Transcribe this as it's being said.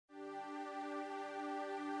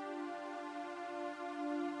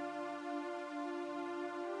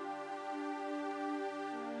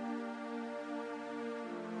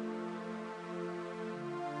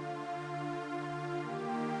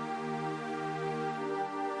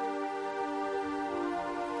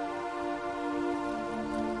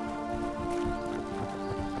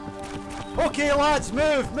Okay, lads,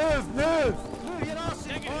 move, move, move! Move your asses,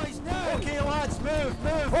 boys, now! Okay, lads, move,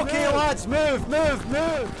 move, okay, move. Lads, move, move,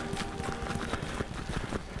 move!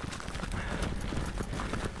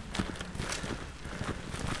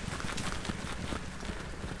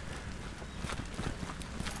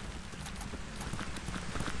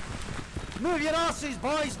 Move your asses,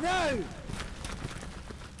 boys, now!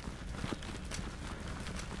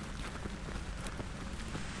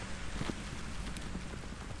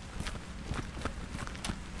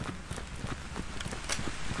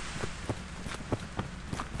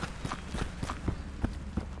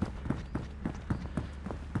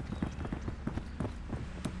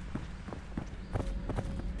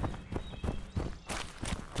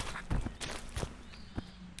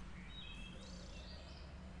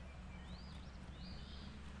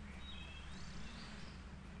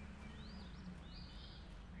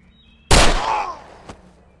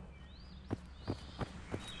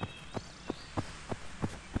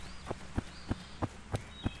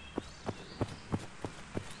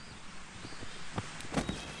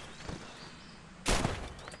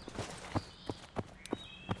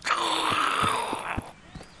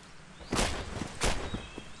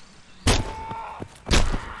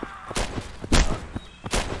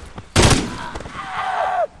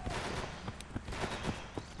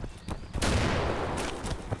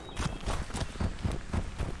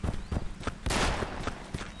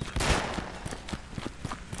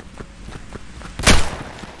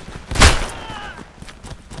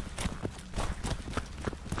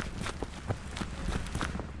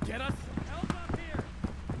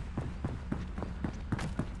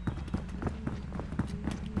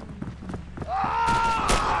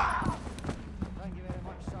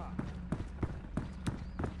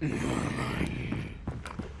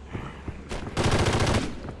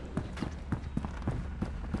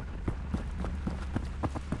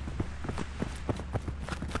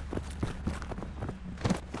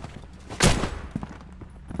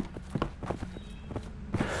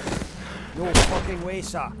 No fucking way,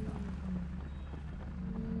 sir.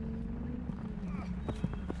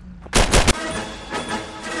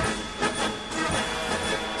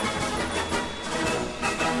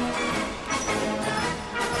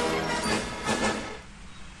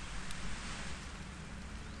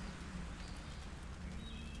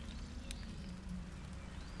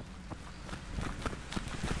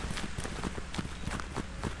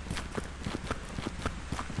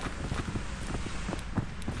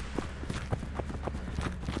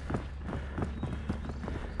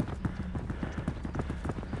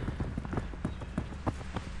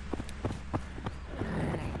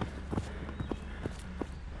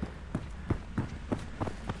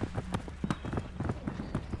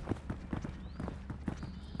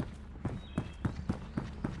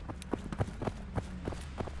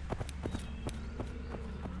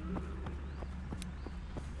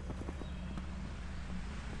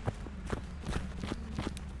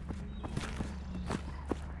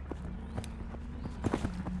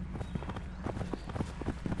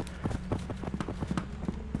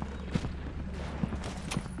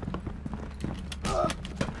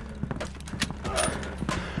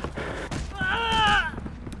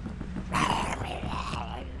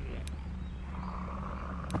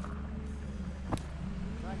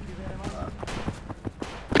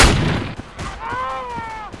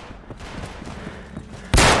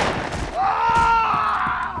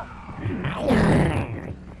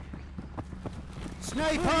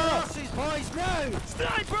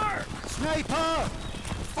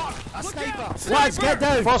 Lads, get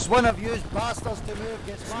down! First one of you bastards to move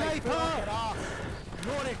gets sniper!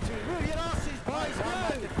 No retreat! Move your asses, boys,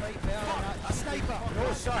 now! A sniper!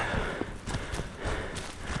 No, sir!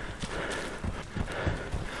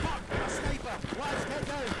 Fuck! A sniper! Lads, get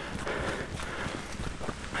down!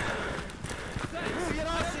 Move your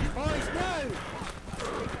asses, boys, now!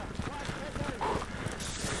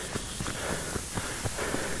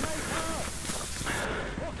 Sniper!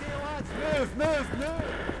 Okay, lads, move, move, move!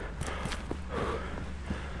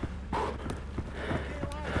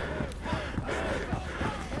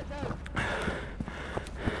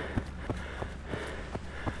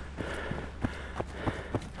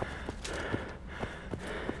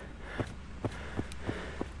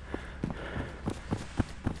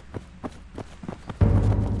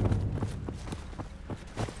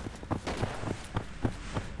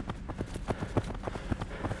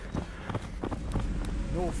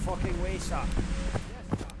 No fucking way, sir. Yes,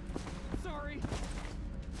 sir. Sorry.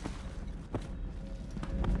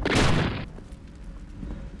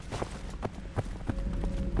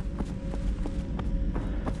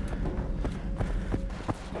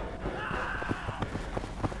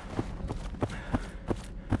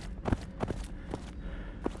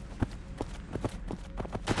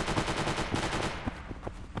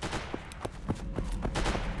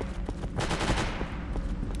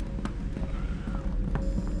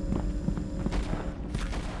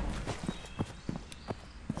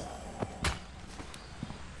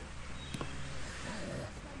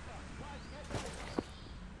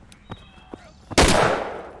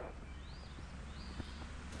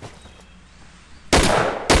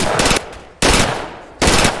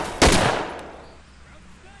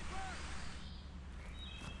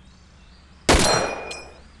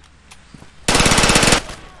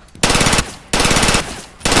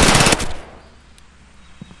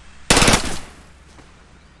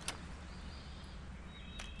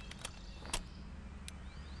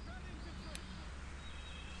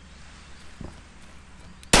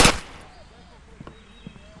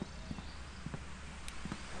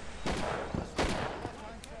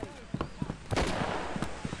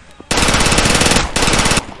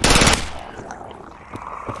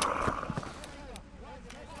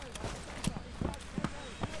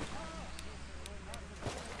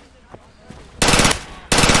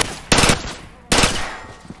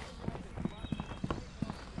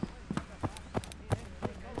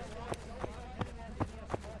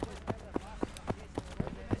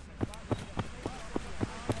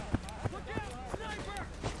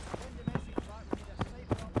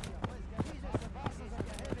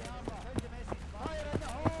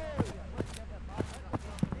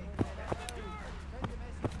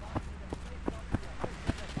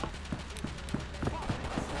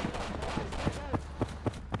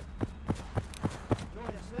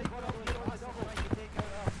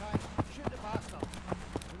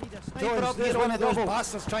 sniper up here on the double.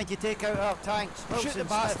 Bastards trying to take out our tanks. Shoot the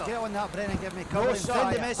bastard. Get on that, Brennan, give me cover.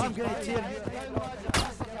 Send the message. I'm going to tear you down.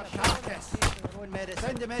 Carcass.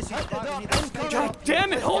 Send the message back. God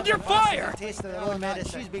damn it, hold your fire! Taste of their own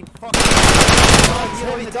medicine. She's been fucking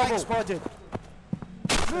here on the double. Spotted.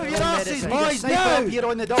 Move your asses, boys, now! Here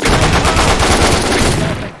on the double.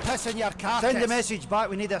 Pissing your carcass. Send the message back.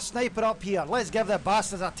 We need a sniper up here. Let's give the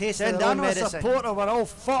bastards a taste of their own medicine. Send support or we're all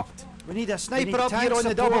fucked. We need a sniper up here on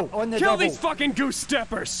the double. Kill these fucking goose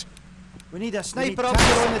steppers! We need a sniper up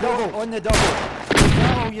here on the double. On the double. Is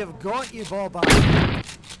that all you've got, you bobber?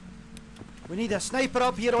 We need a sniper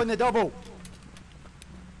up here on the double.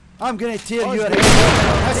 I'm going to tear your head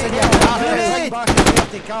off. Pissing your carcass. Back to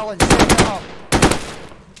Verde, Carlin. Set it up.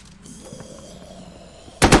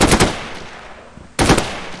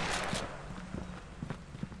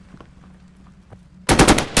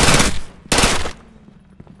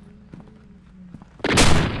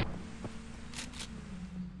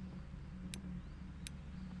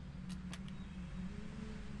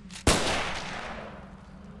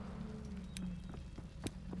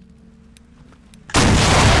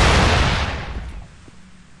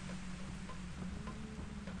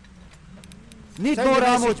 Need more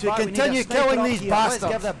ammo to continue killing these bastards.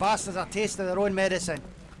 Let's give the bastards a taste of their own medicine.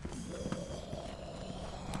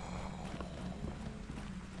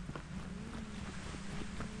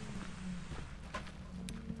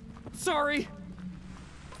 Sorry.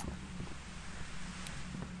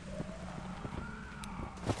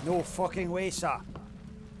 No fucking way, sir.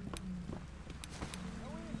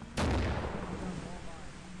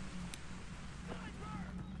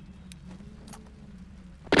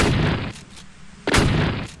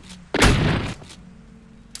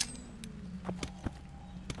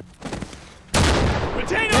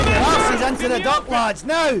 Into the dock, lads,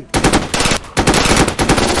 now!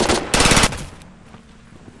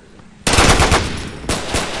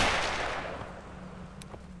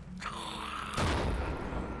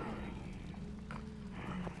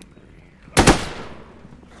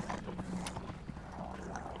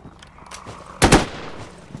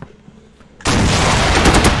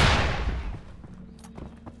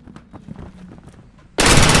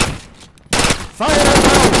 Fire it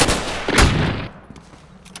now!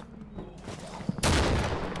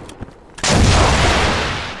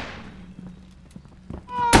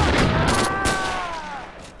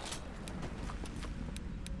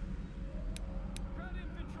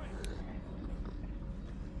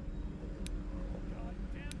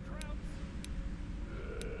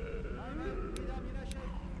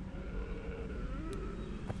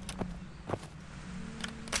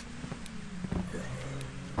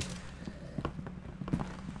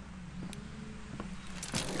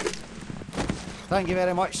 Thank you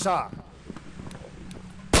very much, sir.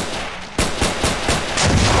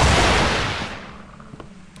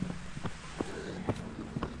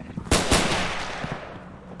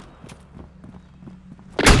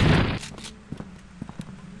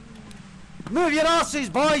 Move your asses,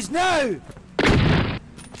 boys, now!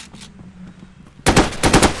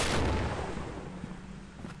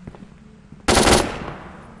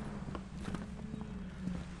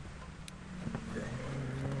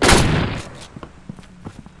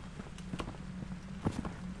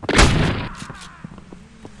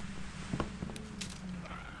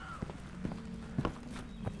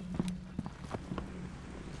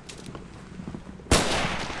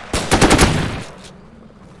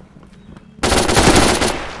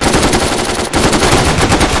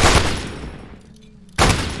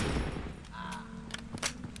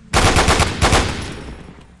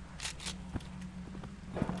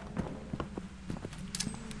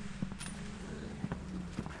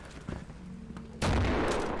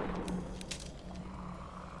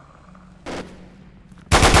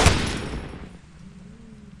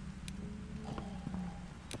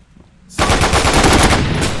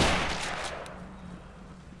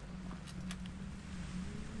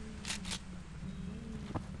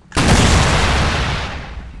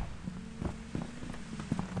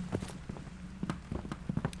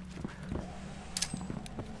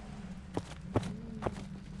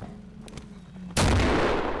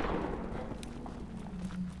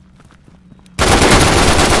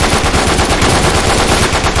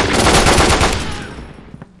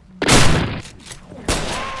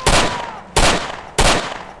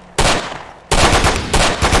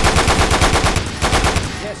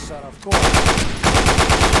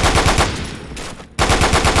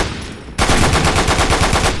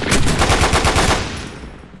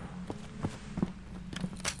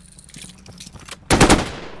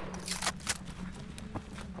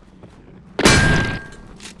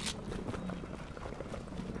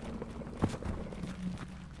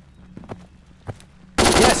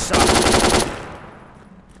 sir.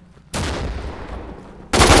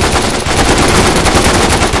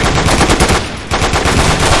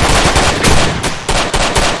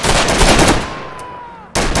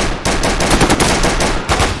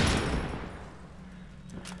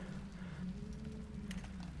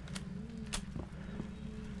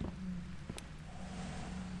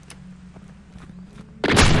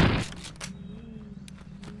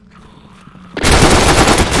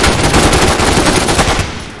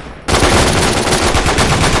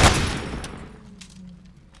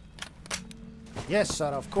 Yes, sir,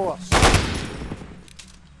 of course.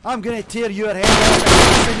 I'm gonna tear your head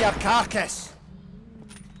off and in your carcass.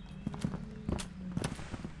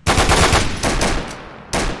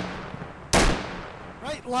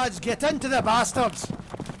 Right, lads, get into the bastards.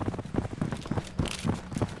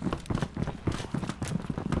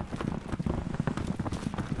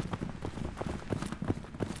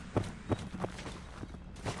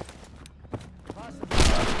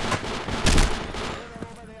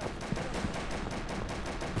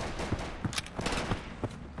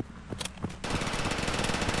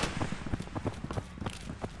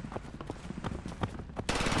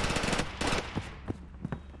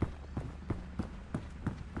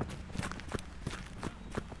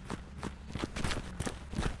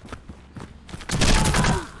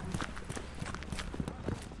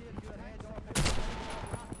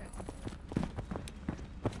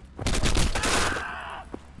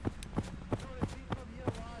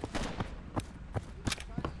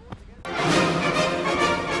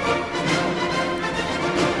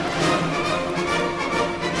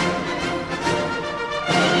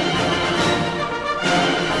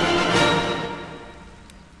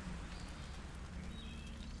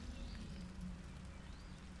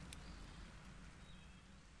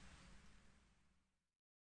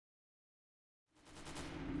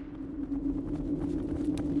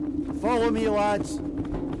 Follow me, lads.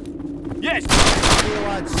 Yes! Okay,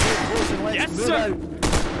 lads, stay close and let's Yes, move sir. out.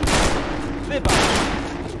 Stay back.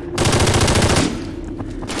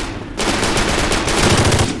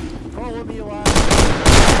 Follow me, lads.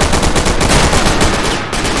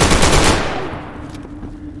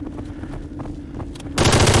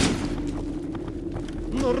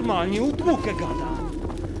 Normalnie u dwóch gada.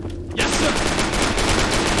 Yes, sir!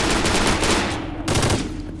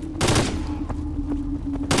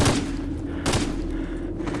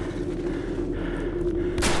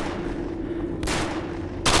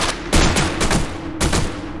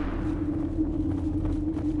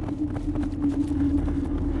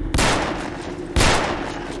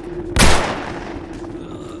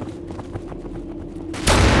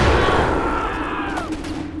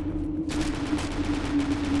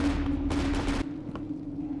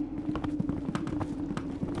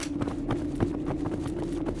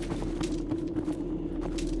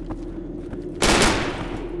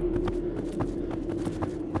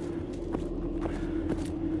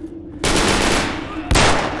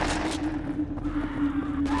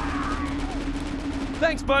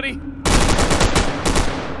 Thanks, buddy.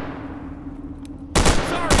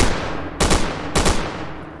 Sorry.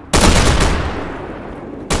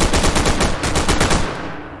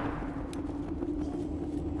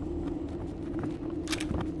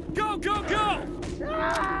 Go, go, go!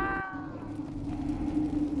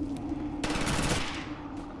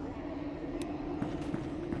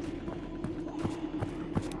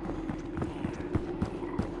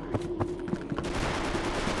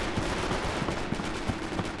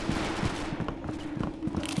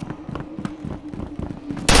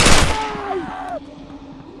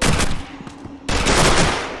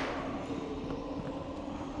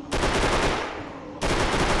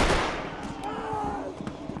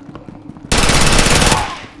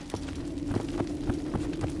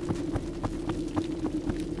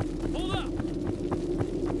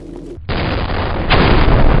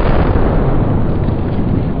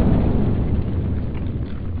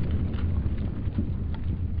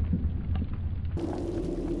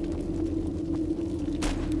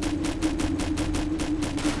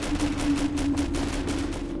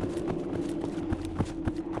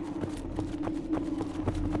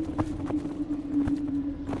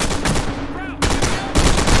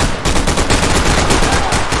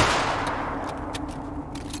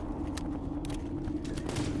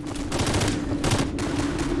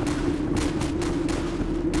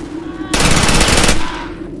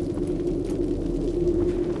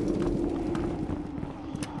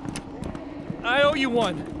 I owe you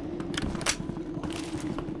one.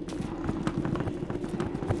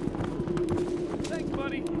 Thanks,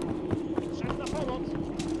 buddy.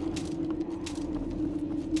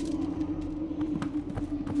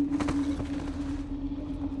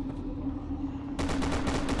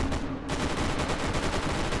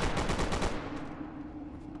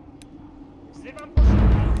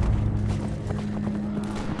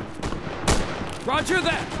 Roger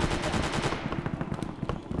that!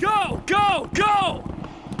 Go! Go! Go!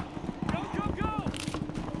 Go, go, go!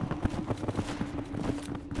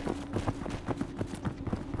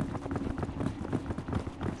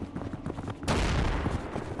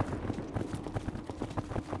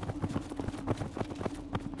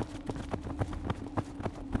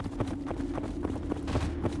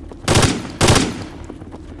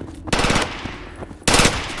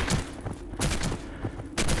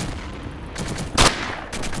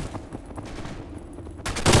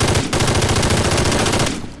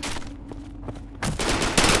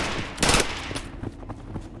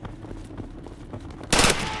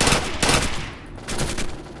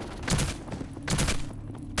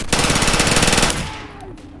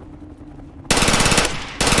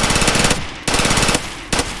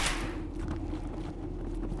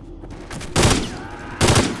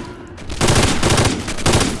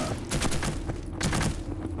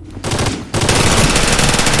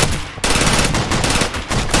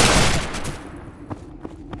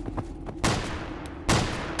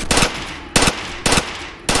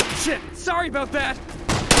 Shit! Sorry about that!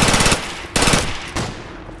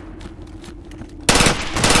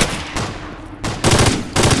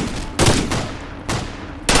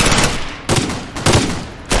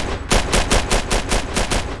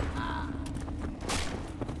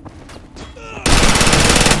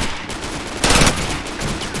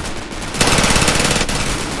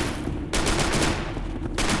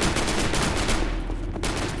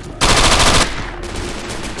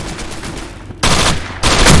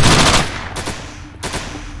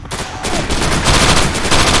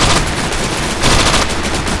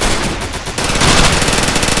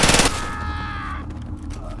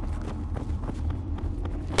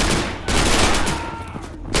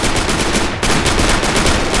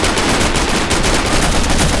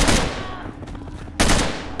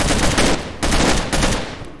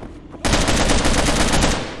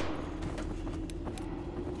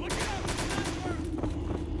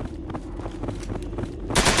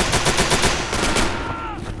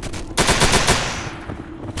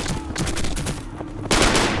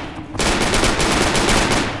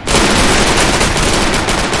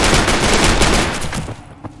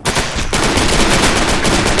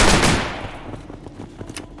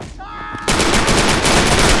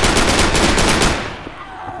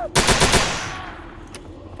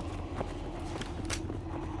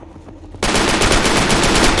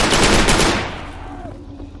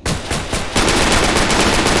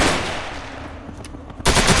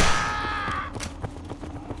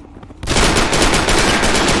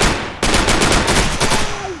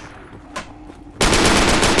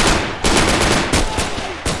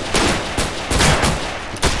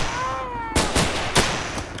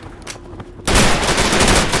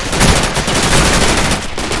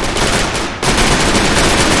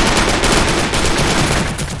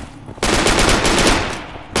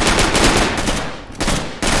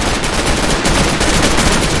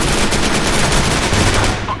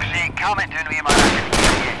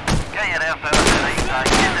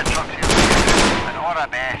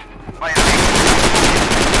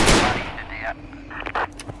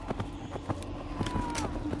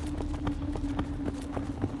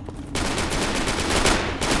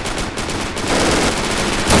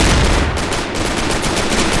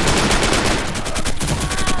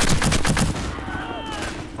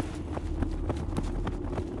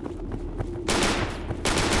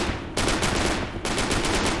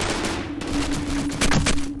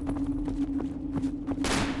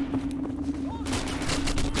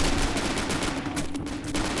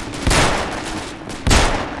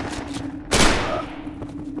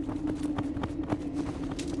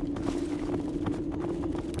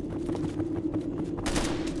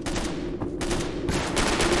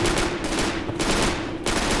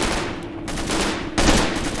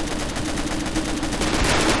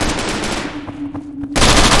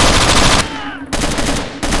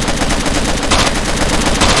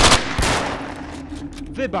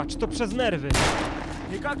 Wybacz, to przez nerwy.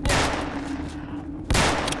 Nikak nie.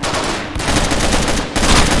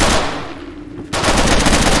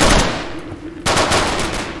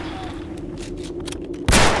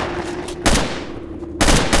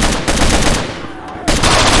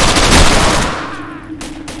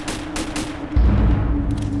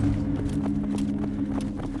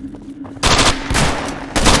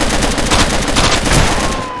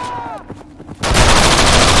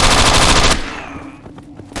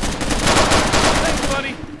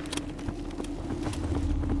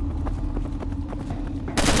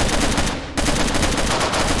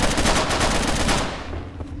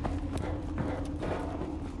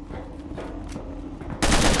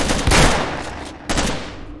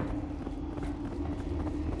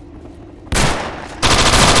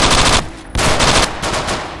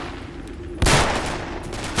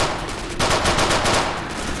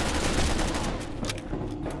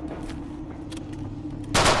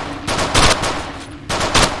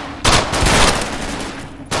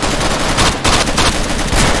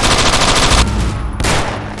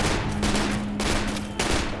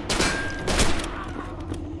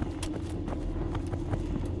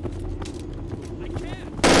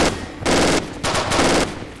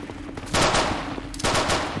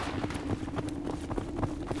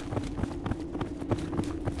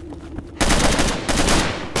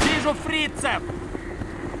 Вижу фрицев!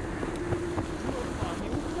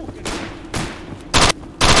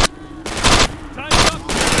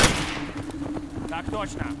 Так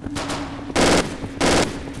точно.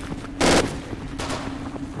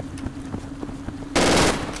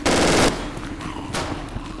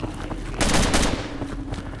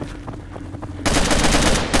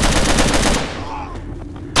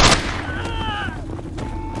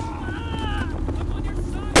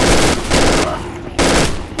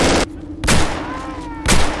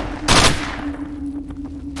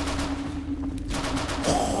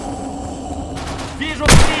 Вижу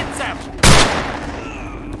фрицев!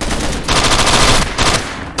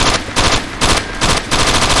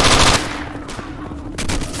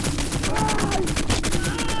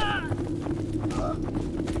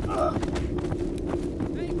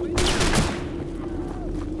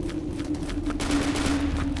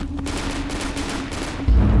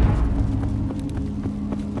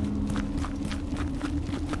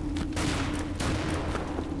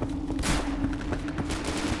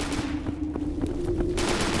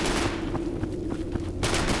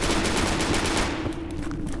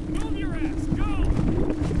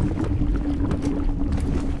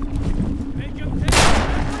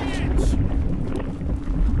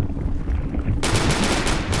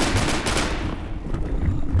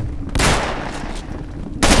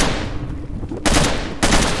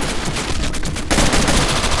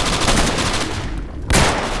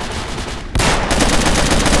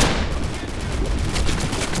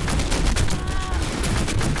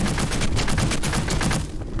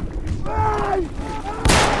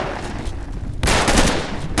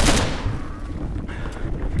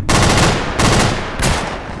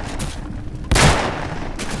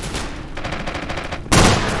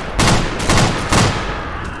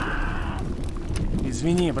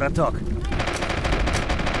 Извини, браток.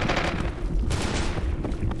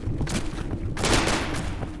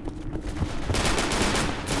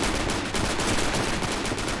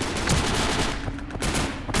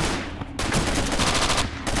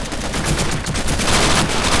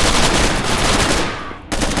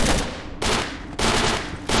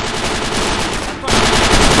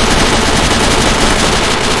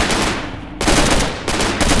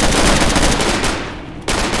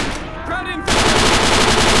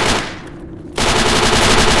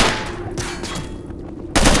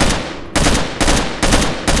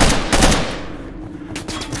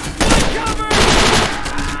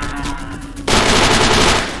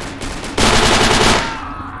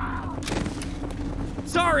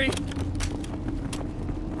 Sorry!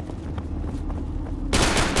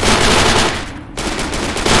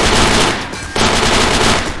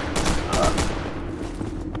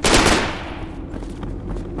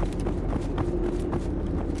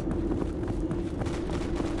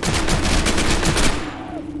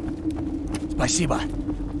 Спасибо.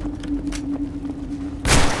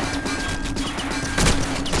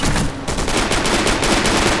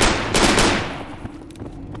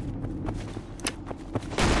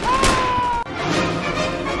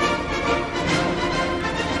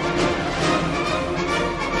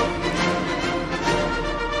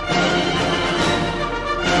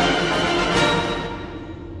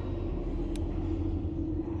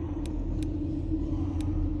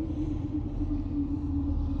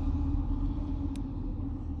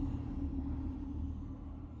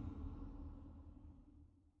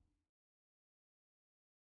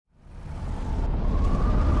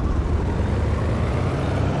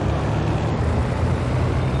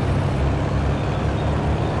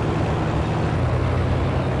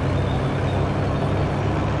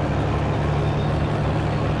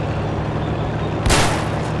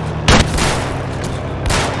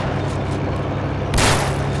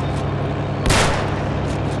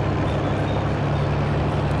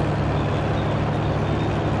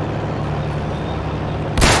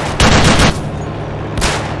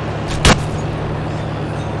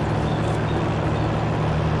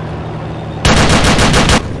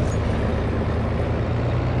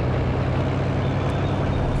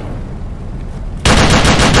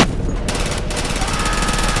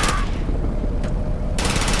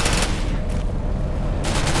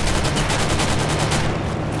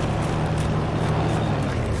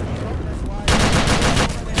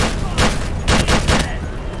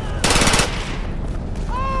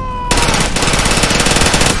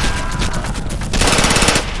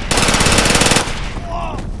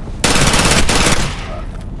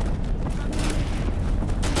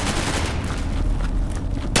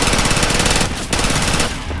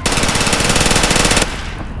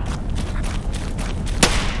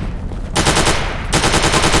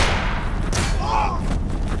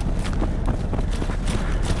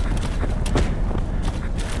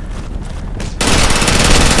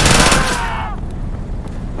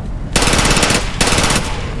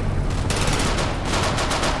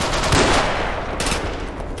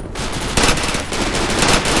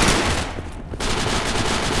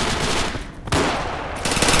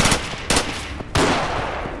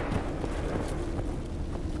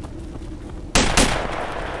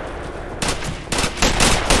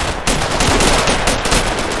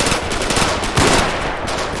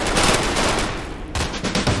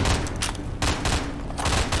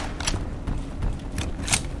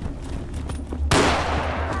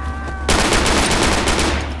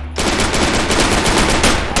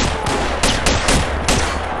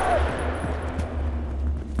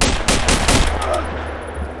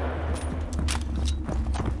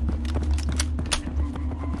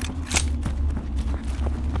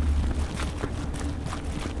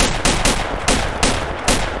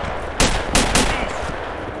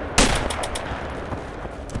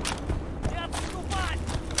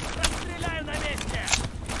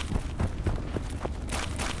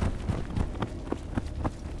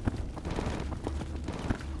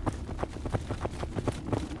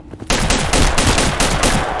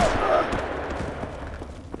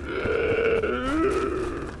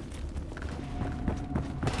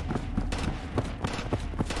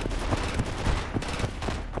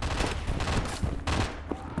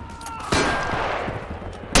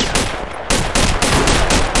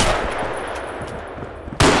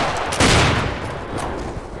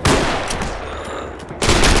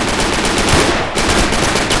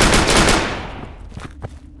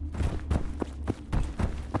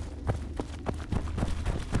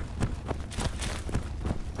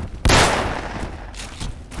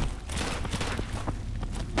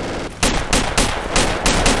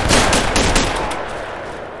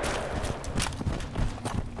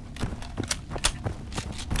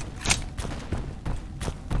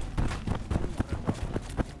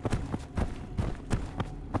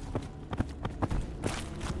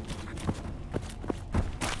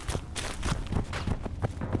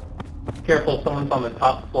 Careful, someone's on the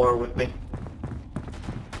top floor with me.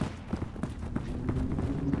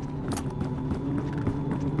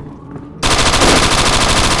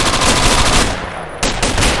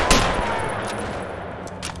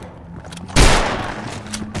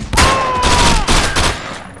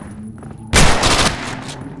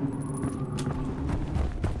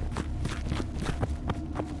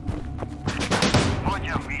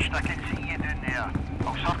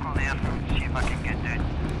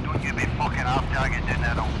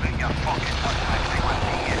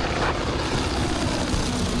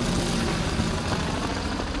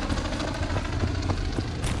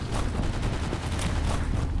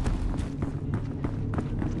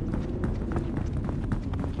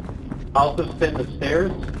 I'll just sit in the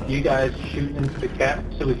stairs. You guys shoot into the cap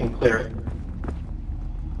so we can clear it.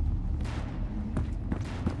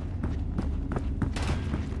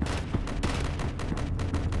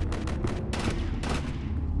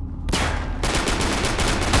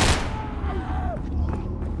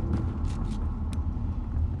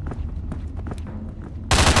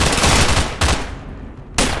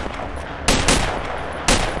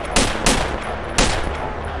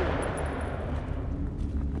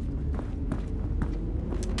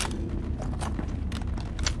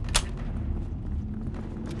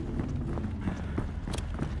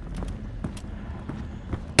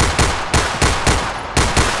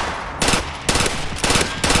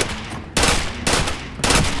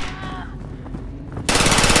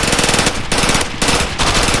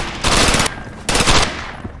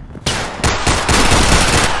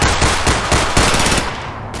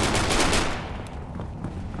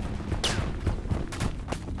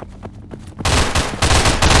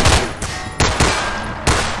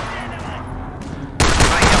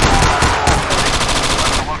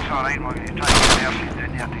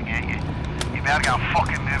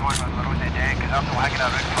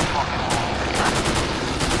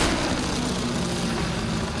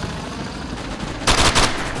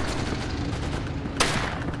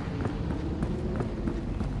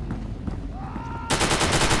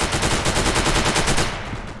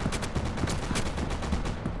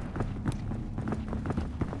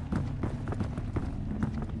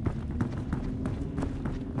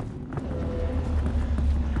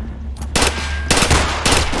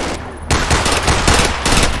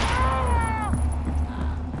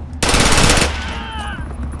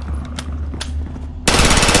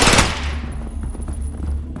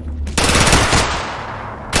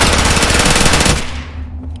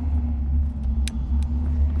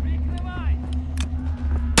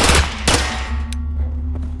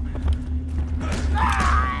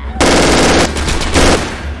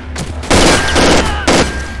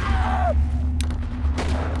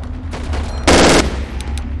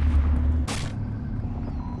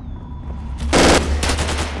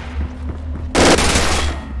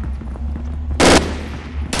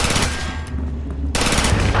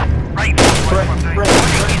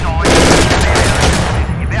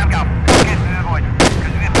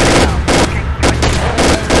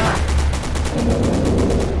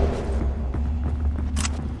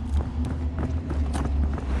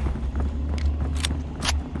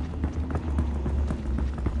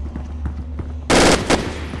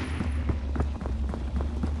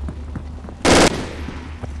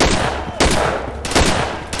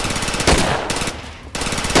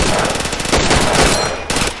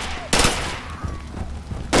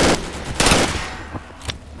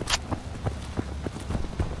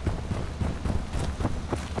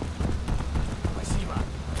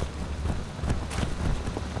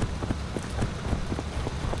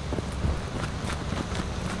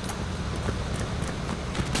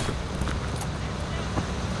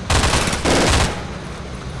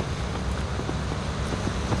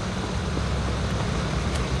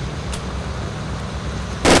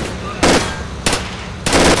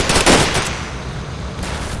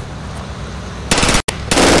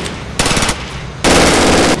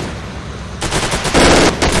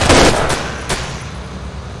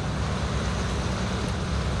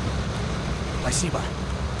 Спасибо.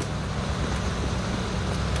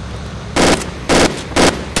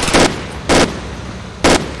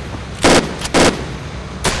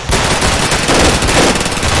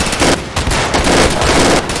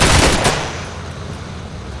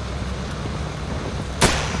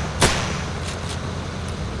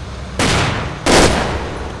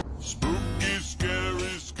 Spooky,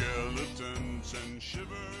 scary skeletons and shivers.